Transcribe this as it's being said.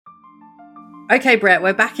Okay, Brett,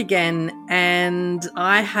 we're back again, and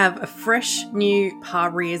I have a fresh new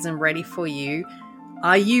Parbriism ready for you.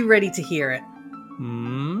 Are you ready to hear it?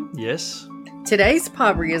 Yes. Today's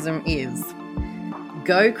Parbriism is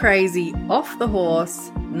go crazy off the horse,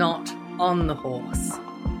 not on the horse.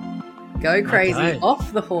 Go crazy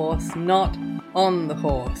off the horse, not on the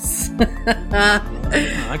horse.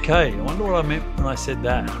 Okay, I wonder what I meant when I said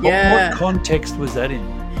that. Yeah. What context was that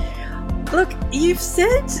in? Look, you've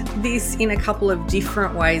said this in a couple of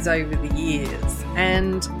different ways over the years,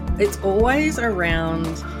 and it's always around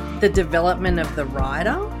the development of the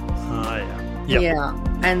rider. Oh, yeah. Yep. Yeah,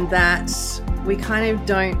 and that we kind of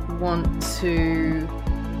don't want to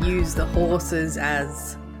use the horses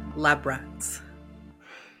as lab rats.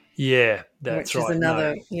 Yeah, that's right. Which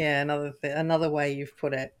is another way you've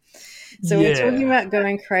put it. So we're talking about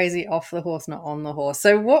going crazy off the horse, not on the horse.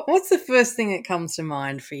 So what's the first thing that comes to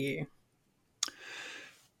mind for you?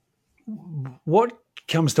 What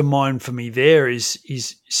comes to mind for me there is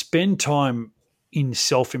spend time in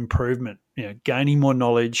self-improvement, gaining more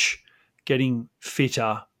knowledge, getting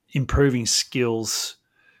fitter, improving skills,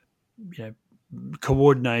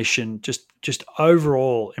 coordination, just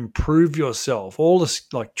overall improve yourself. All this,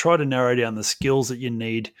 like, try to narrow down the skills that you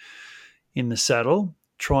need in the saddle,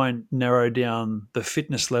 try and narrow down the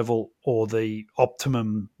fitness level or the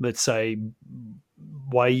optimum, let's say,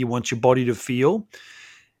 way you want your body to feel,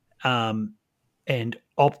 and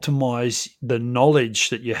optimize the knowledge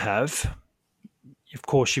that you have. Of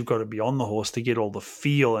course, you've got to be on the horse to get all the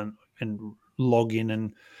feel and log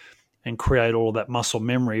in and create all of that muscle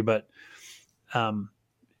memory, but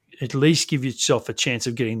at least give yourself a chance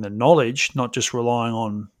of getting the knowledge, not just relying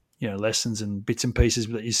on lessons and bits and pieces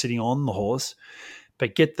that you're sitting on the horse,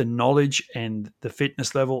 but get the knowledge and the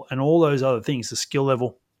fitness level and all those other things, the skill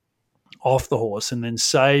level, off the horse, and then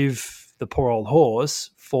save the poor old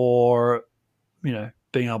horse for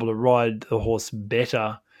being able to ride the horse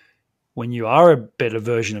better when you are a better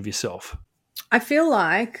version of yourself. I feel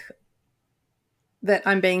like that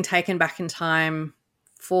I'm being taken back in time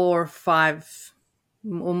 4 or 5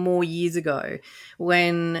 or more years ago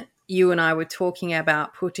when you and I were talking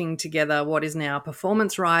about putting together what is now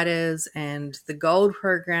Performance Riders and the Gold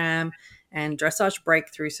Program and Dressage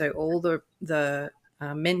Breakthrough, so all the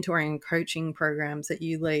mentoring and coaching programs that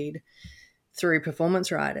you lead through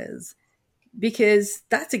Performance Riders, because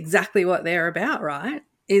that's exactly what they're about, right?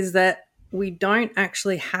 Is that we don't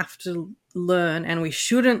actually have to learn, and we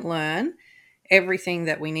shouldn't learn everything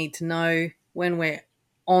that we need to know when we're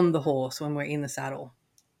on the horse, when we're in the saddle.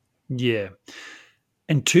 Yeah.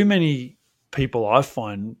 And too many people, I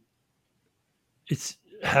find,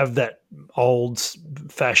 have that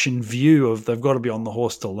old-fashioned view of they've got to be on the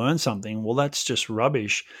horse to learn something. Well, that's just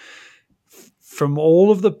rubbish. From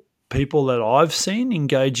all of the people that I've seen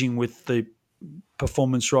engaging with the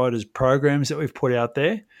Performance Riders programs that we've put out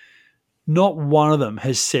there, not one of them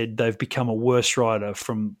has said they've become a worse rider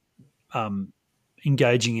from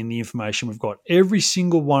engaging in the information we've got. Every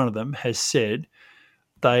single one of them has said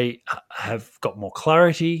they have got more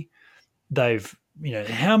clarity. They've,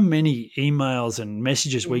 how many emails and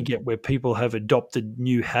messages we get where people have adopted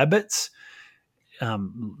new habits,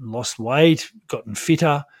 lost weight, gotten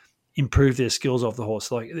fitter, improved their skills off the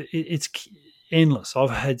horse. Like, it's endless. I've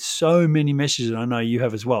had so many messages, and I know you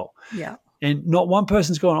have as well. Yeah. And not one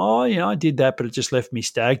person's gone, I did that, but it just left me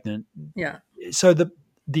stagnant. Yeah. So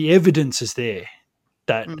the evidence is there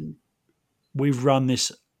that we've run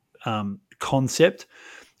this concept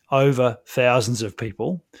over thousands of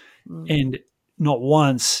people, and not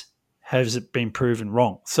once has it been proven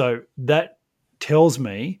wrong. So that tells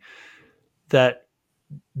me that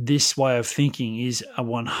this way of thinking is a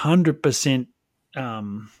 100%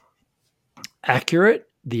 accurate.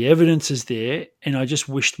 The evidence is there, and I just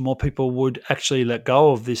wished more people would actually let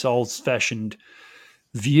go of this old-fashioned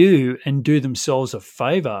view and do themselves a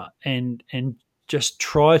favor and just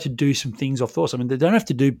try to do some things off the horse. I mean, they don't have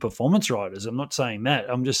to do Performance Riders. I'm not saying that.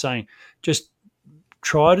 I'm just saying just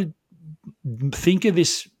try to think of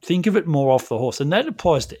it more off the horse. And that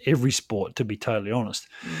applies to every sport, to be totally honest.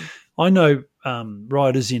 I know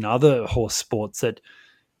riders in other horse sports that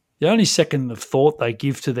the only second of thought they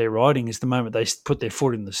give to their riding is the moment they put their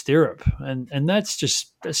foot in the stirrup. And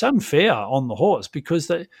it's unfair on the horse, because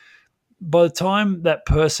by the time that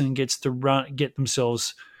person gets to get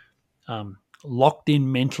themselves locked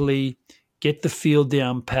in mentally, get the feel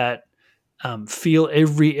down pat, feel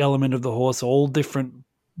every element of the horse, all different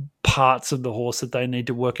parts of the horse that they need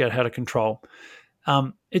to work out how to control,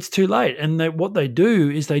 it's too late. And what they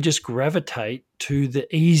do is they just gravitate to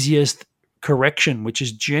the easiest correction, which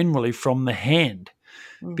is generally from the hand.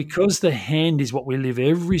 because the hand is what we live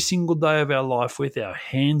every single day of our life with, our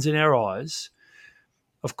hands and our eyes.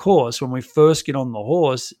 Of course, when we first get on the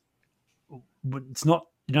horse, it's not,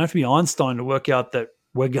 you don't have to be Einstein to work out that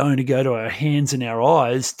we're going to go to our hands and our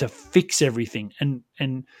eyes to fix everything.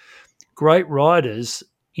 And great riders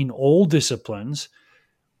in all disciplines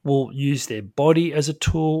will use their body as a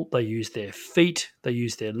tool. They use their feet, they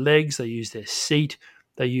use their legs, they use their seat,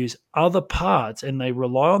 they use other parts, and they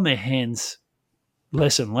rely on their hands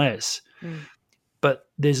less and less. But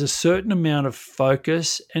there's a certain amount of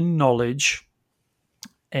focus and knowledge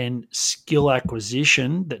and skill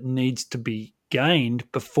acquisition that needs to be gained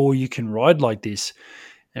before you can ride like this.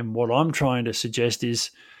 And what I'm trying to suggest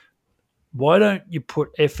is, why don't you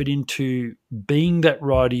put effort into being that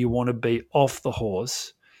rider you want to be off the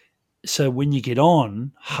horse? So when you get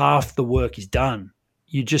on, half the work is done.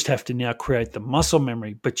 You just have to now create the muscle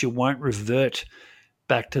memory, but you won't revert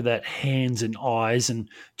back to that hands and eyes and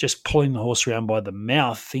just pulling the horse around by the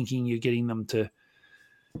mouth, thinking you're getting them to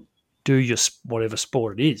do your whatever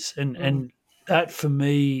sport it is. And that for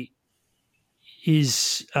me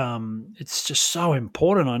is it's just so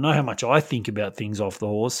important. I know how much I think about things off the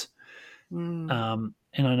horse. And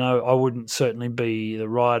I know I wouldn't certainly be the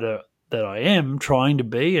rider that I am trying to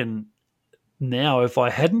be, and now if I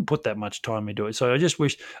hadn't put that much time into it. So I just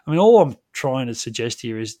wish, all I'm trying to suggest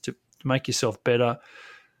here is to make yourself better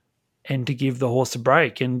and to give the horse a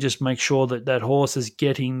break and just make sure that that horse is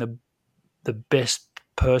getting the best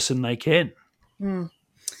person they can.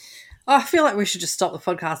 I feel like we should just stop the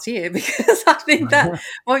podcast here, because I think that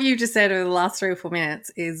what you just said over the last 3 or 4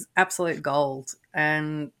 minutes is absolute gold.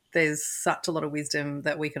 And there's such a lot of wisdom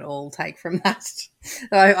that we can all take from that.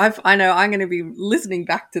 I know I'm going to be listening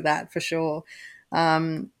back to that for sure.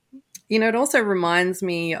 It also reminds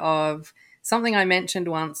me of something I mentioned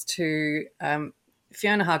once to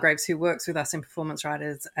Fiona Hargraves, who works with us in Performance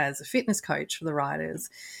Riders as a fitness coach for the riders.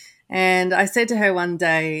 And I said to her one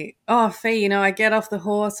day, "Oh, Fee, I get off the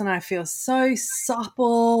horse and I feel so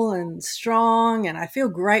supple and strong, and I feel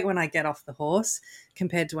great when I get off the horse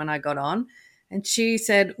compared to when I got on." And she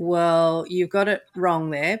said, "Well, you've got it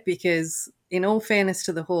wrong there, because in all fairness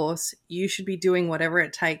to the horse, you should be doing whatever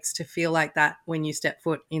it takes to feel like that when you step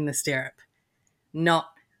foot in the stirrup,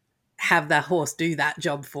 not have that horse do that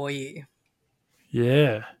job for you."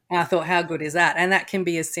 Yeah. And I thought, how good is that? And that can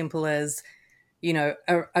be as simple as,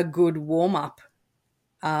 a good warm-up,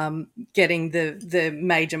 getting the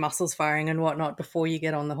major muscles firing and whatnot before you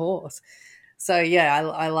get on the horse. So, yeah,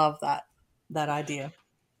 I love that idea.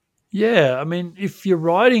 Yeah, if you're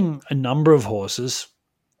riding a number of horses,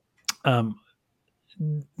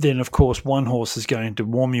 then of course one horse is going to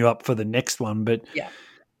warm you up for the next one.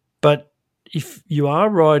 But if you are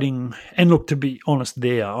riding, and look, to be honest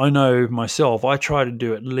there, I know myself, I try to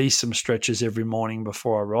do at least some stretches every morning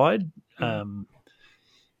before I ride,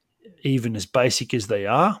 even as basic as they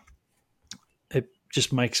are. It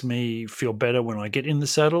just makes me feel better when I get in the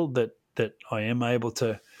saddle that I am able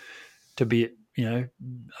to be, a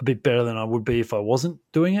bit better than I would be if I wasn't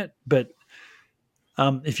doing it. But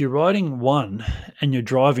if you're riding one and you're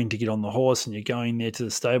driving to get on the horse and you're going there to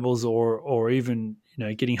the stables, or even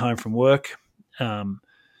getting home from work,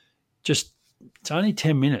 just it's only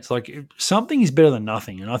 10 minutes. Like, something is better than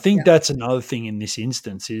nothing. And I think that's another thing in this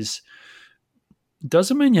instance is, it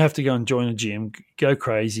doesn't mean you have to go and join a gym, go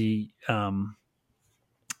crazy,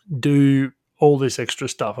 do all this extra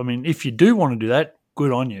stuff. If you do want to do that,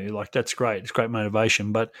 good on you. Like, that's great. It's great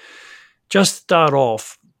motivation. But just start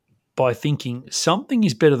off by thinking something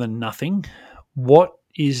is better than nothing. What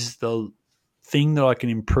is the thing that I can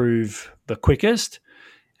improve the quickest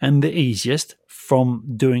and the easiest from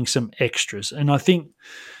doing some extras? And I think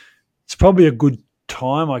it's probably a good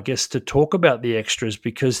time, I guess, to talk about the extras,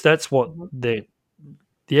 because that's what the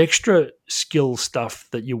extra skill stuff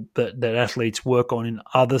that athletes work on in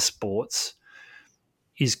other sports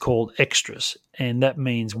is called extras. And that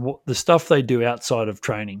means the stuff they do outside of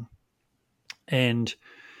training. And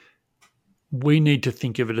we need to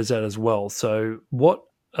think of it as that as well. So what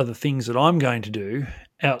are the things that I'm going to do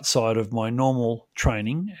outside of my normal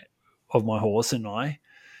training of my horse and I,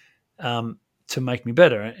 to make me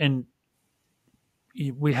better? And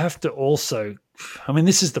we have to also,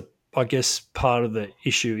 this is I guess part of the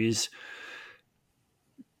issue is,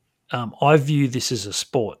 I view this as a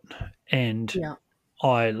sport, and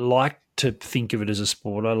I like to think of it as a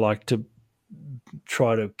sport. I like to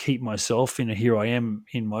try to keep myself here I am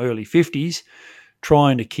in my early 50s,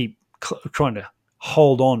 trying to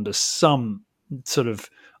hold on to some sort of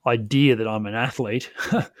idea that I'm an athlete.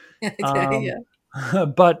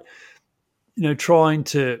 But trying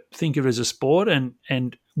to think of it as a sport,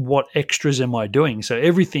 and what extras am I doing? So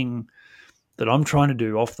everything that I'm trying to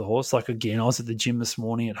do off the horse, like again, I was at the gym this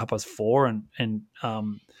morning at 4:30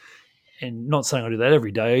 and not saying I do that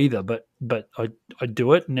every day either, but I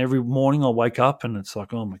do it, and every morning I wake up and it's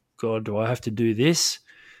like, oh my God, do I have to do this?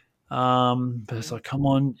 But it's like, come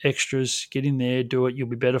on, extras, get in there, do it, you'll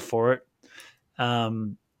be better for it.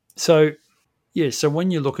 So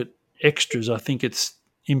when you look at extras, I think it's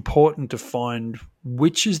important to find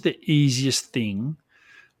which is the easiest thing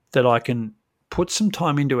that I can put some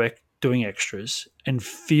time into doing extras and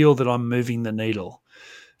feel that I'm moving the needle,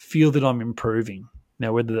 feel that I'm improving.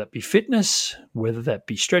 Now, whether that be fitness, whether that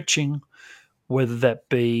be stretching, whether that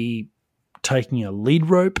be taking a lead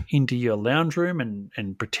rope into your lounge room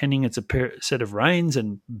and pretending it's a set of reins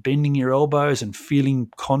and bending your elbows and feeling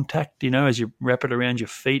contact, as you wrap it around your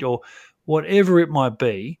feet, or whatever it might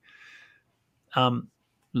be,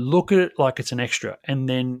 look at it like it's an extra, and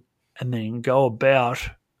then go about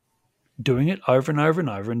doing it over and over and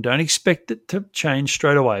over, and don't expect it to change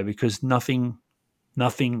straight away, because nothing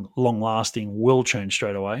long lasting will change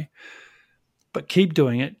straight away. But keep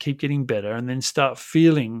doing it, keep getting better, and then start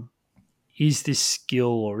feeling, is this skill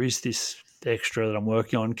or is this extra that I'm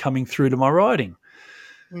working on coming through to my riding?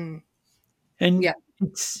 And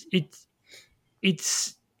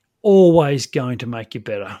it's always going to make you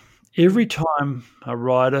better. Every time a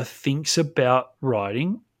rider thinks about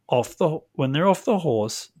riding when they're off the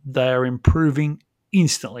horse, they are improving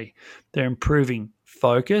instantly. They're improving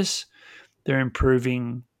focus. They're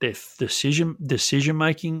improving their decision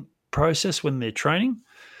making process when they're training.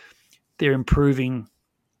 They're improving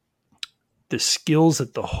the skills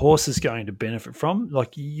that the horse is going to benefit from.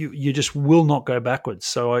 Like you just will not go backwards.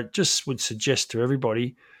 So I just would suggest to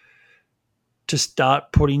everybody to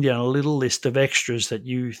start putting down a little list of extras that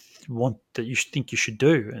you think you should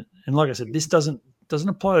do. And like I said, this doesn't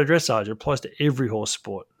apply to dressage. It applies to every horse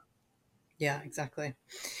sport. Yeah, exactly.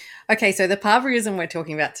 Okay, so the parvoism we're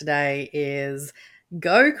talking about today is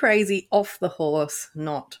go crazy off the horse,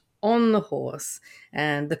 not on the horse.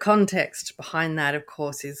 And the context behind that, of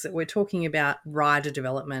course, is that we're talking about rider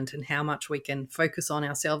development and how much we can focus on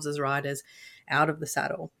ourselves as riders out of the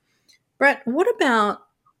saddle. Brett, what about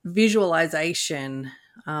visualization,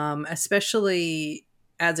 especially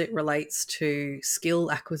as it relates to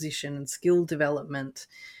skill acquisition and skill development?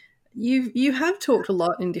 You have talked a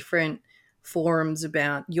lot in different forums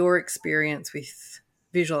about your experience with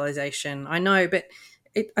visualization. I know, but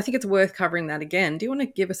I think it's worth covering that again. Do you want to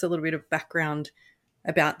give us a little bit of background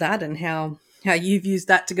about that and how you've used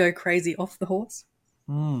that to go crazy off the horse?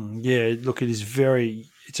 Yeah, look, it's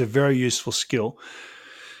a very useful skill.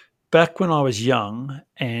 Back when I was young,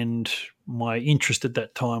 and my interest at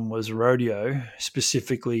that time was rodeo,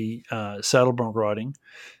 specifically saddle bronc riding.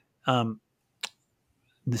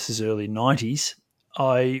 This is early 90s.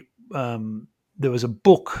 There was a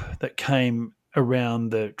book that came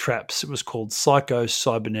around the traps. It was called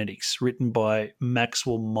Psycho-Cybernetics, written by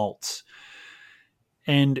Maxwell Maltz.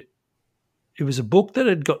 And it was a book that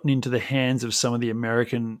had gotten into the hands of some of the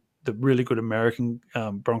really good American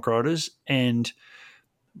bronc riders, and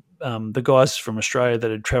the guys from Australia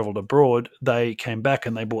that had travelled abroad, they came back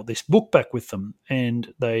and they brought this book back with them,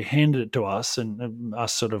 and they handed it to us and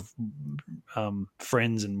us sort of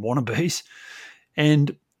friends and wannabes.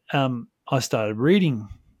 And I started reading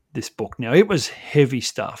this book. Now, it was heavy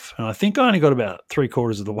stuff, and I think I only got about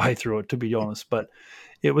 3/4 of the way through it, to be honest, but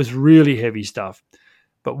it was really heavy stuff.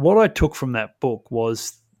 But what I took from that book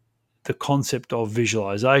was the concept of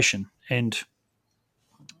visualization, and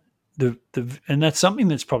and that's something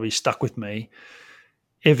that's probably stuck with me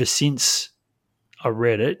ever since I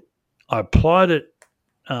read it. I applied it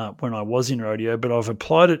when I was in rodeo, but I've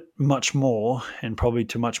applied it much more, and probably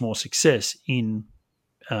to much more success in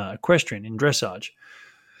equestrian, in dressage.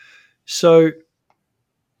 So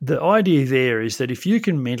the idea there is that if you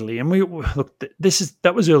can mentally, and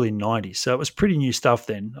that was early 90s, so it was pretty new stuff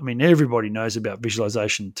then. I mean, everybody knows about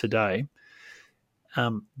visualization today.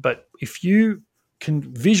 But if you can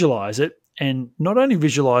visualize it, and not only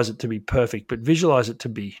visualize it to be perfect, but visualize it to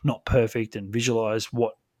be not perfect, and visualize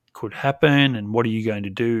what could happen and what are you going to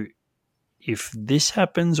do if this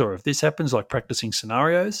happens, or if this happens, like practicing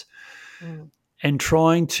scenarios. And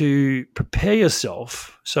trying to prepare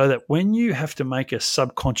yourself so that when you have to make a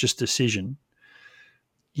subconscious decision,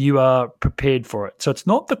 you are prepared for it. So it's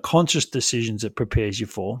not the conscious decisions that prepares you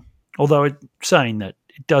for, although saying that,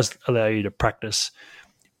 it does allow you to practice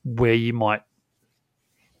where you might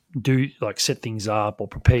do, like, set things up or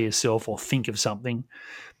prepare yourself or think of something.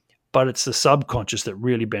 But it's the subconscious that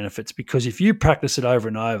really benefits, because if you practice it over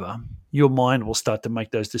and over, your mind will start to make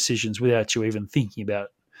those decisions without you even thinking about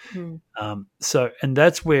it. Mm. And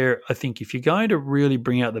that's where I think if you're going to really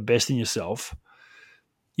bring out the best in yourself,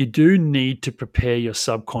 you do need to prepare your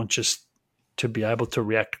subconscious to be able to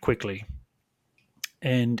react quickly.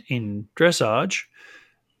 And in dressage,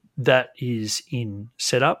 that is in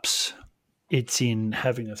setups. It's in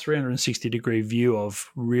having a 360-degree view of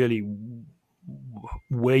really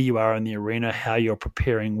where you are in the arena, how you're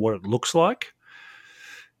preparing, what it looks like.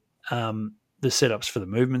 The setups for the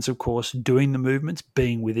movements, of course, doing the movements,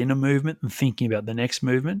 being within a movement and thinking about the next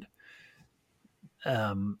movement.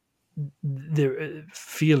 The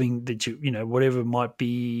feeling that whatever might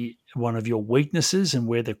be one of your weaknesses and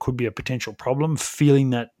where there could be a potential problem,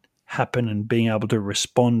 feeling that happen and being able to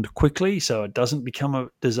respond quickly so it doesn't become a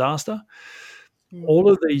disaster. All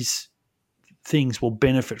of these things will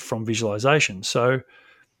benefit from visualization. So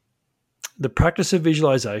the practice of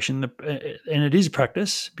visualization, and it is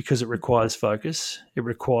practice because it requires focus, it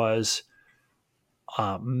requires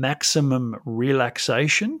maximum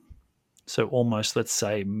relaxation. So almost, let's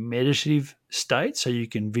say, meditative state. So you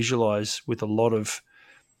can visualize with a lot of,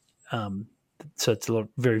 so it's a lot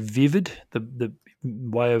very vivid, the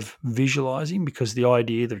way of visualizing, because the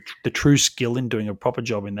idea, the true skill in doing a proper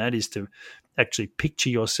job in that is to actually picture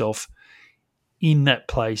yourself in that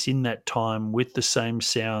place, in that time, with the same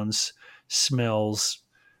sounds, smells,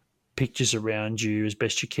 pictures around you as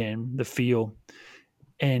best you can, the feel,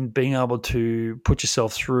 and being able to put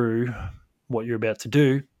yourself through what you're about to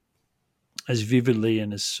do as vividly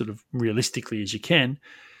and as sort of realistically as you can,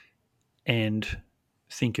 and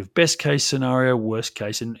think of best case scenario, worst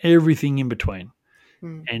case, and everything in between,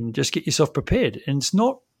 and just get yourself prepared. And it's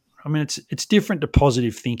not, I mean, it's different to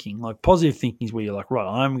positive thinking. Like positive thinking is where you're like, right,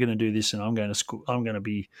 I'm going to do this, and I'm going to school, I'm going to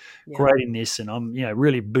be great in this, and I'm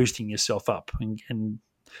really boosting yourself up, and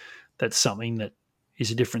that's something that is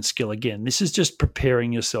a different skill again. This is just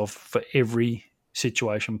preparing yourself for every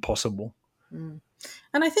situation possible.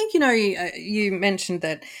 And I think, you mentioned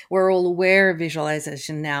that we're all aware of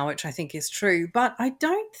visualization now, which I think is true, but I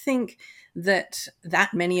don't think that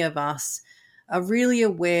many of us are really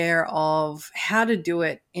aware of how to do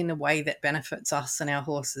it in a way that benefits us and our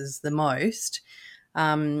horses the most.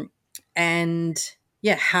 And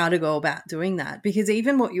how to go about doing that. Because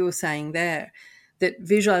even what you were saying there, that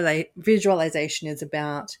visualization is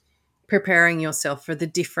about preparing yourself for the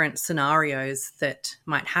different scenarios that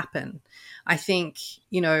might happen. I think,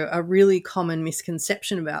 a really common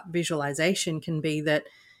misconception about visualization can be that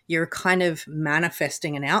you're kind of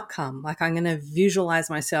manifesting an outcome. Like, I'm going to visualize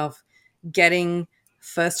myself getting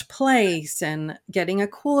first place and getting a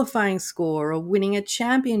qualifying score or winning a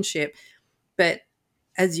championship. But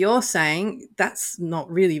as you're saying, that's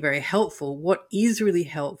not really very helpful. What is really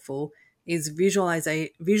helpful is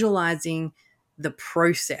visualizing the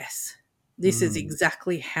process. This is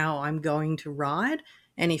exactly how I'm going to ride.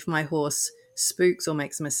 And if my horse spooks or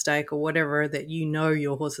makes a mistake or whatever that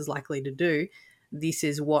your horse is likely to do, this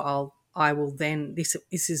is what this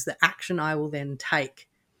is the action I will then take.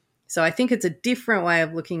 So I think it's a different way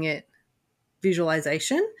of looking at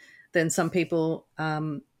visualization than some people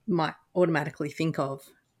might automatically think of.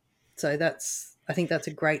 So I think that's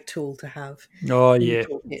a great tool to have. Oh, yeah.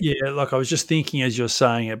 Yeah, like I was just thinking as you're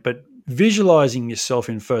saying it, but visualizing yourself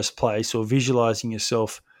in first place or visualizing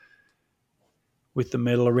yourself with the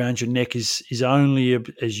medal around your neck is only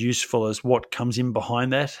as useful as what comes in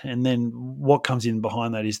behind that. And then what comes in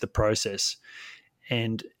behind that is the process.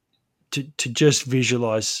 And to just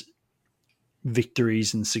visualize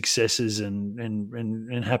victories and successes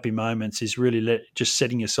and happy moments is really just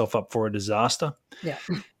setting yourself up for a disaster. Yeah.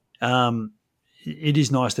 It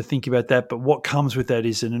is nice to think about that, but what comes with that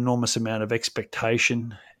is an enormous amount of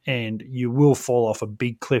expectation, and you will fall off a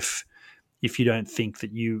big cliff if you don't think that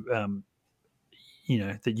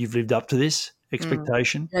that you've lived up to this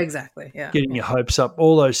expectation. Exactly. Yeah. Getting your hopes up,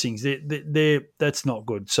 all those things, that's not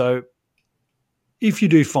good. So if you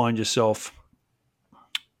do find yourself,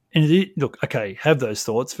 and look, okay, have those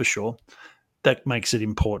thoughts for sure. That makes it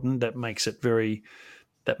important. That makes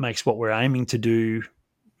what we're aiming to do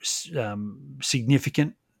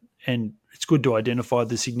significant, and it's good to identify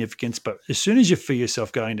the significance. But as soon as you feel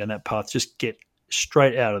yourself going down that path, just get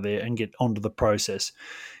straight out of there and get onto the process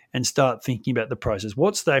and start thinking about the process.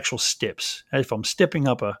 What's the actual steps? If I'm stepping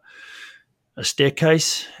up a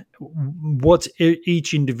staircase, what's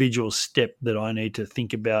each individual step that I need to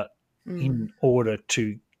think about in order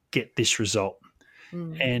to get this result?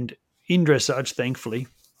 And in dressage, thankfully,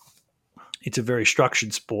 it's a very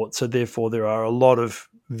structured sport, so therefore there are a lot of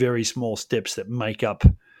very small steps that make up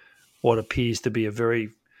what appears to be a very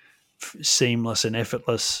seamless and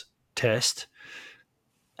effortless test.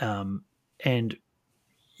 And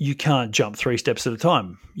you can't jump 3 steps at a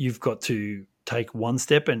time. You've got to take one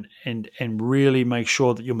step and really make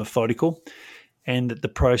sure that you're methodical and that the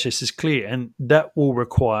process is clear, and that will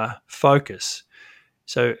require focus.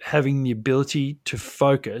 So having the ability to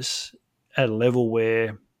focus at a level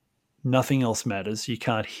where nothing else matters, you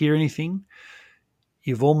can't hear anything,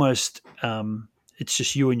 you've almost it's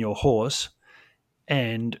just you and your horse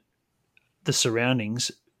and the surroundings,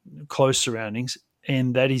 close surroundings,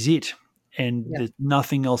 and that is it. And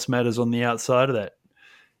nothing else matters on the outside of that.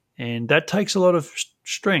 And that takes a lot of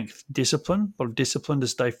strength, discipline, a lot of discipline to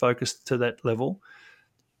stay focused to that level,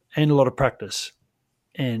 and a lot of practice.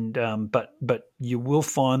 And but you will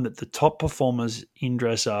find that the top performers in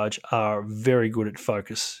dressage are very good at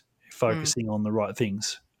focusing on the right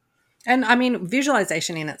things. And I mean,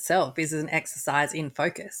 visualization in itself is an exercise in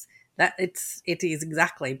focus. That it is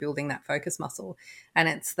exactly building that focus muscle, and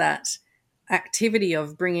it's that activity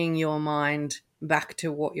of bringing your mind back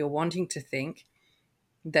to what you're wanting to think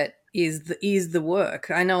that is the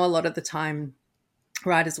work. I know a lot of the time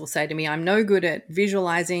riders will say to me, I'm no good at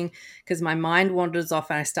visualizing because my mind wanders off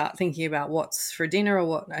and I start thinking about what's for dinner or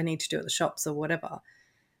what I need to do at the shops or whatever.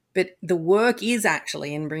 But the work is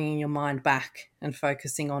actually in bringing your mind back and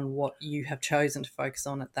focusing on what you have chosen to focus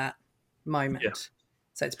on at that moment. Yeah.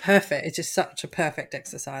 So it's perfect. It's just such a perfect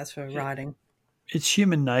exercise for riding. It's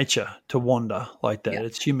human nature to wander like that. Yeah.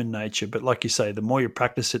 It's human nature. But like you say, the more you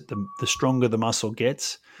practice it, the stronger the muscle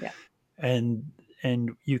gets. Yeah. And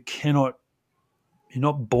you're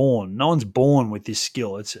not born. No one's born with this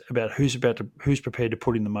skill. It's about who's prepared to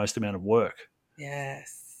put in the most amount of work.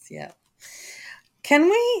 Yes. Yeah. Can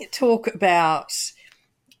we talk about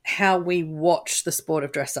how we watch the sport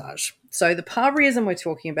of dressage? So the parvierism we're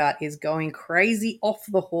talking about is going crazy off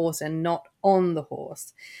the horse and not on the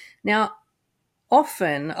horse. Now,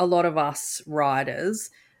 often a lot of us riders,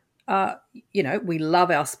 we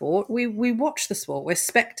love our sport. We watch the sport. We're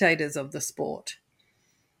spectators of the sport.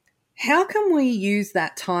 How can we use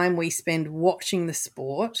that time we spend watching the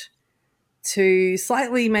sport to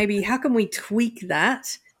slightly how can we tweak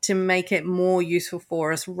that to make it more useful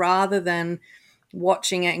for us rather than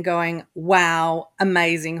watching it and going, wow,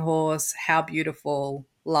 amazing horse, how beautiful,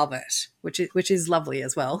 love it, which is lovely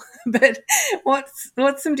as well. But what's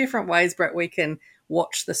some different ways, Brett, we can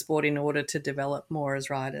watch the sport in order to develop more as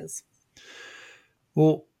riders?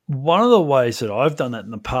 Well, one of the ways that I've done that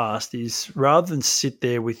in the past is rather than sit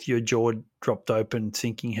there with your jaw dropped open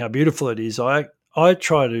thinking how beautiful it is, I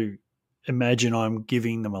try to imagine I'm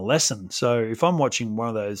giving them a lesson. So if I'm watching one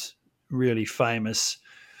of those really famous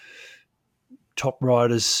top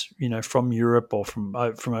riders, from Europe or from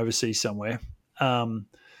overseas somewhere,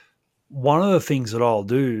 one of the things that I'll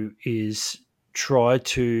do is try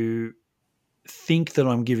to think that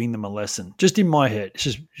I'm giving them a lesson just in my head.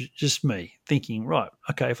 It's just me thinking, right,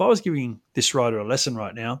 okay, if I was giving this rider a lesson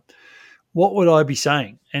right now, what would I be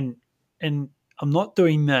saying? And I'm not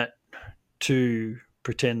doing that to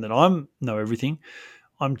pretend that I know everything.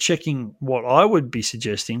 I'm checking what I would be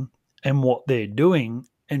suggesting and what they're doing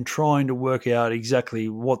and trying to work out exactly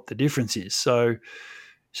what the difference is. So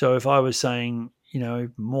if I was saying,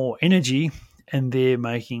 more energy and they're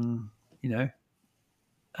making,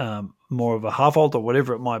 more of a half halt or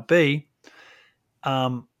whatever it might be,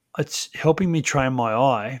 it's helping me train my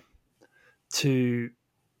eye to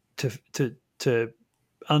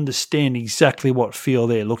understand exactly what feel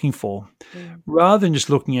they're looking for, rather than just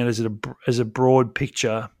looking at it as a broad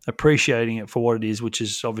picture, appreciating it for what it is, which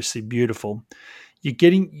is obviously beautiful.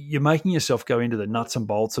 You're making yourself go into the nuts and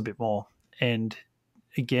bolts a bit more, and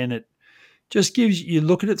again, it just gives you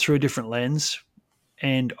look at it through a different lens,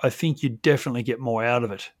 and I think you definitely get more out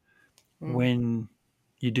of it when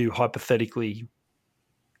you do hypothetically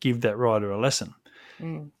give that rider a lesson.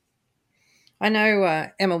 I know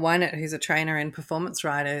Emma Wynett, who's a trainer in performance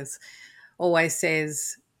riders, always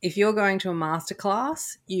says, if you're going to a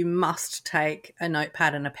masterclass, you must take a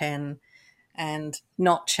notepad and a pen and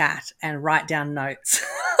not chat and write down notes.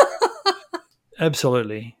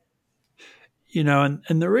 Absolutely.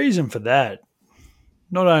 And the reason for that,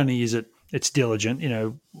 not only is it's diligent,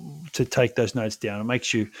 to take those notes down. It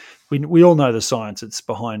makes you, we all know the science that's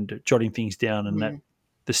behind jotting things down and that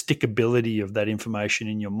the stickability of that information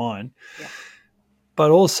in your mind. Yeah.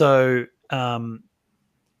 But also,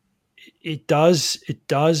 it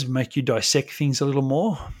does make you dissect things a little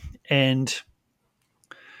more, and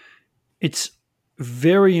it's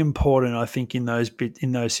very important, I think, in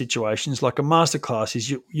those situations. Like a masterclass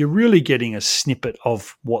is you're really getting a snippet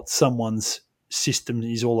of what someone's system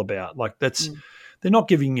is all about. Like they're not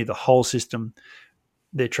giving you the whole system,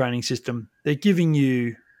 their training system. They're giving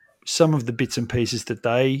you some of the bits and pieces that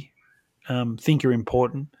they think are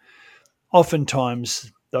important,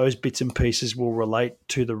 oftentimes those bits and pieces will relate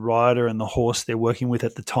to the rider and the horse they're working with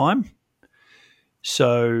at the time.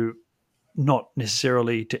 So not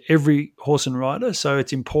necessarily to every horse and rider. So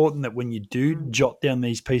it's important that when you do jot down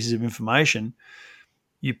these pieces of information,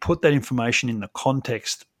 you put that information in the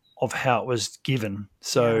context of how it was given.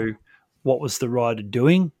 So what was the rider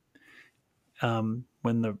doing when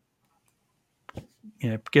the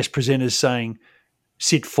guest presenter's saying,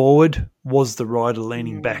 sit forward, was the rider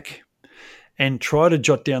leaning back? And try to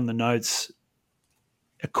jot down the notes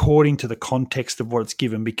according to the context of what it's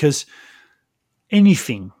given, because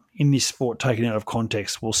anything in this sport taken out of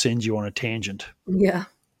context will send you on a tangent. Yeah.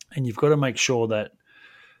 And you've got to make sure that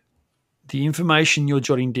the information you're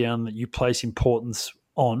jotting down that you place importance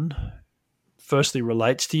on firstly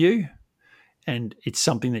relates to you and it's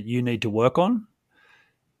something that you need to work on.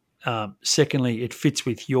 Secondly, it fits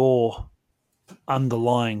with your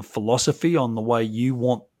underlying philosophy on the way you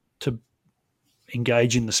want to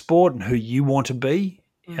engage in the sport and who you want to be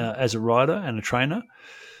as a rider and a trainer.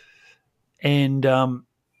 And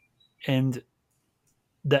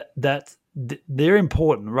that they're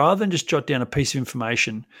important, rather than just jot down a piece of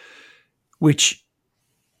information which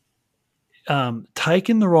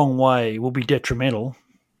taken the wrong way will be detrimental.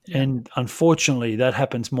 And unfortunately that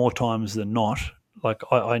happens more times than not. Like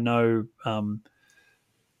I know and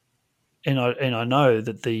I know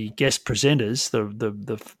that the guest presenters,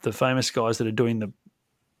 the famous guys that are doing the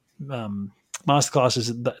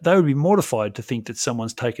masterclasses, they would be mortified to think that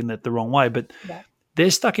someone's taken that the wrong way, but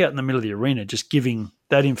they're stuck out in the middle of the arena just giving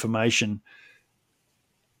that information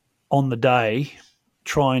on the day,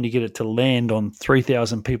 trying to get it to land on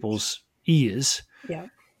 3,000 people's ears,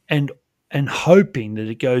 and hoping that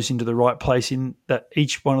it goes into the right place in that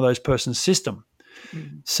each one of those person's system.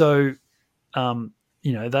 So,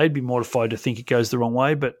 they'd be mortified to think it goes the wrong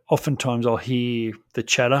way, but oftentimes I'll hear the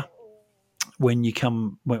chatter when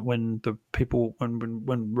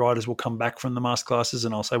riders will come back from the masterclasses,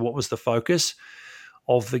 and I'll say, what was the focus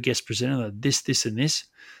of the guest presenter? This, and this.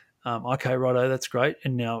 Okay, righto, that's great.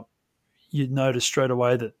 And now you notice straight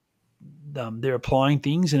away that they're applying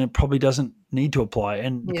things and it probably doesn't need to apply,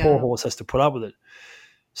 and the poor horse has to put up with it.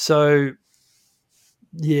 So,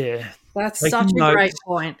 that's such a great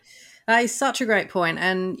point. That is such a great point.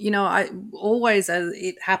 And, I always, as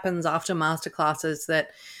it happens after masterclasses, that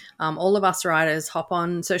all of us riders hop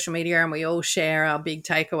on social media and we all share our big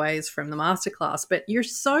takeaways from the masterclass. But you're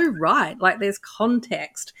so right. Like, there's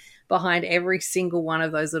context behind every single one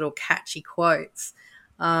of those little catchy quotes.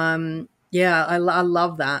 I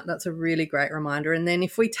love that. That's a really great reminder. And then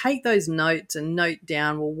if we take those notes and note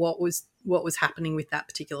down, well, what was happening with that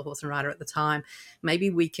particular horse and rider at the time, maybe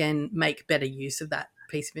we can make better use of that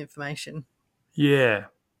piece of information. Yeah.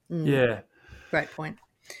 Great point.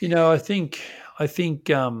 I think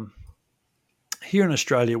here in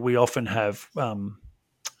Australia we often have a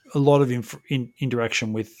lot of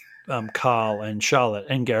interaction with Carl and Charlotte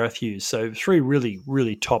and Gareth Hughes. So 3 really,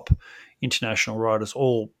 really top international riders,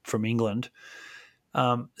 all from England.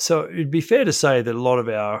 So it'd be fair to say that a lot of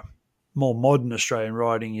our more modern Australian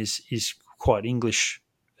riding is quite English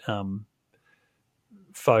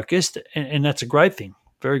focused, and that's a great thing,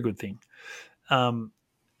 very good thing. I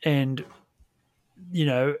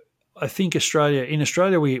think in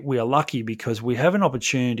Australia we are lucky because we have an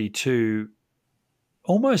opportunity to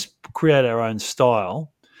almost create our own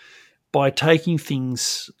style by taking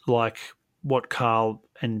things like what Carl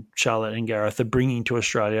and Charlotte and Gareth are bringing to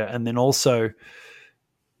Australia, and then also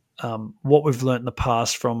what we've learnt in the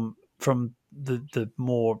past from the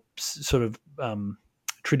more sort of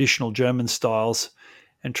traditional German styles,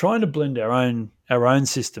 and trying to blend our own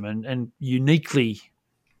system and uniquely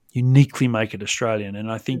make it Australian.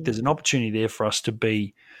 And I think there's an opportunity there for us to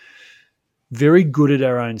be very good at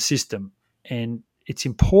our own system. And it's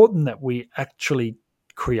important that we actually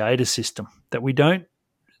create a system, that we don't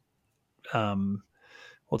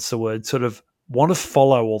sort of want to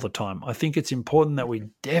follow all the time. I think it's important that we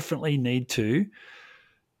definitely need to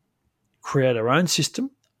create our own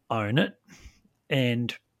system, own it,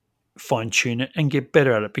 and fine-tune it and get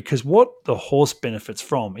better at it, because what the horse benefits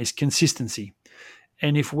from is consistency.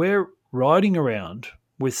 And if we're riding around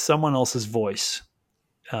with someone else's voice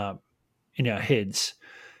in our heads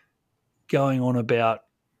going on about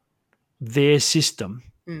their system,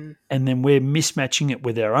 and then we're mismatching it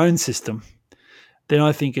with our own system, then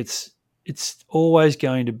I think it's always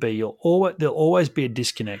going to be, there'll always be a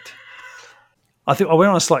disconnect. I think I went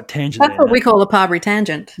on a slight tangent. That's what we call a Parbury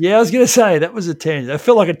tangent. Yeah, I was going to say that was a tangent. I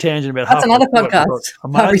felt like a tangent about That's another podcast. I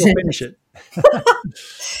might as well finish it.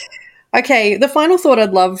 Okay, the final thought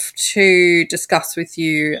I'd love to discuss with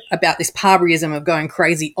you about this Parburyism of going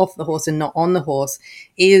crazy off the horse and not on the horse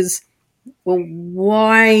is, well,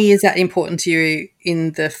 why is that important to you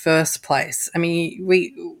in the first place? I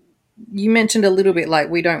mean, you mentioned a little bit like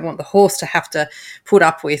we don't want the horse to have to put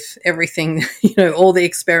up with everything, all the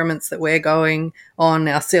experiments that we're going on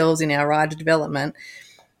ourselves in our rider development.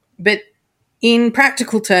 But in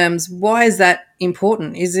practical terms, why is that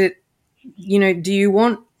important? Is it, do you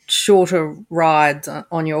want shorter rides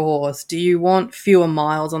on your horse? Do you want fewer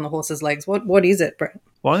miles on the horse's legs? What is it, Brett?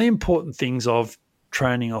 One of the important things of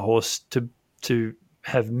training a horse to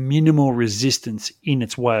have minimal resistance in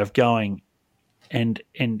its way of going and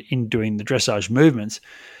in doing the dressage movements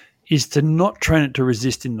is to not train it to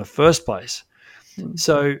resist in the first place. Mm.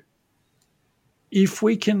 So if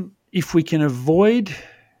we can avoid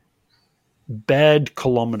bad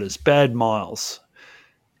kilometers, bad miles,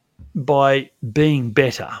 by being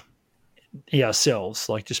better ourselves,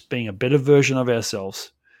 like just being a better version of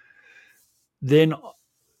ourselves, then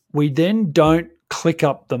we then don't click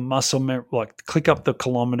up the muscle click up the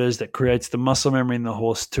kilometers that creates the muscle memory in the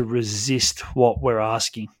horse to resist what we're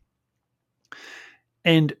asking.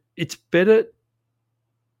 And it's better,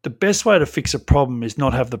 the best way to fix a problem is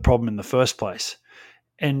not have the problem in the first place.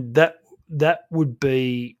 And that would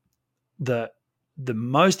be the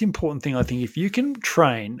most important thing, I think. If you can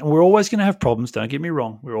train, and we're always going to have problems, don't get me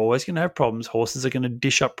wrong, we're always going to have problems. Horses are going to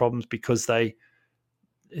dish up problems because they're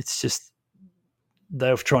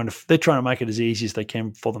trying to make it as easy as they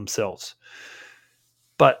can for themselves.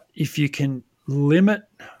 But if you can limit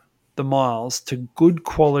the miles to good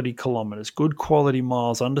quality kilometers, good quality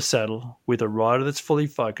miles under saddle with a rider that's fully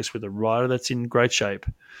focused, with a rider that's in great shape,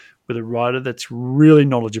 with a rider that's really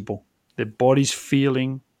knowledgeable, their body's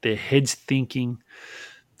feeling, their head's thinking,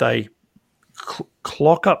 they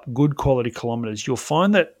clock up good quality kilometers, you'll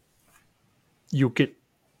find that you'll get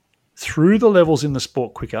through the levels in the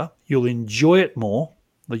sport quicker. You'll enjoy it more.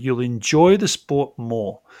 Like, you'll enjoy the sport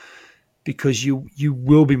more because you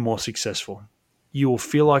will be more successful. You will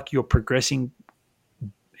feel like you're progressing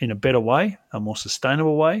in a better way, a more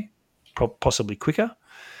sustainable way, possibly quicker,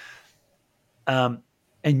 and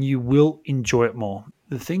you will enjoy it more.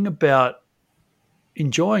 The thing about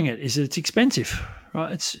enjoying it is that it's expensive, right?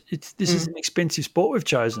 This is an expensive sport we've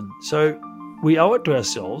chosen, so we owe it to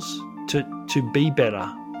ourselves to be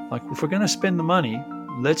better. Like, if we're going to spend the money,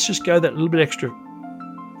 let's just go that little bit extra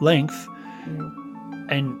length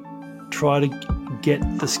and try to get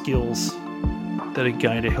the skills that are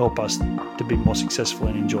going to help us to be more successful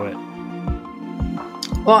and enjoy it.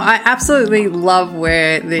 Well, I absolutely love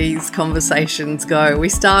where these conversations go. We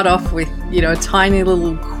start off with, a tiny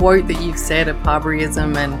little quote that you've said of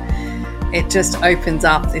Parburyism, and it just opens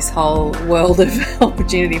up this whole world of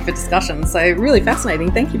opportunity for discussion. So really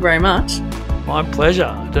fascinating. Thank you very much. My pleasure.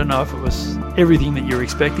 I don't know if it was everything that you were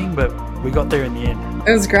expecting, but we got there in the end.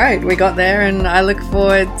 It was great. We got there, and I look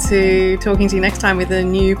forward to talking to you next time with a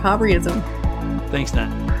new Parburyism. Thanks,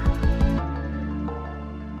 Nat.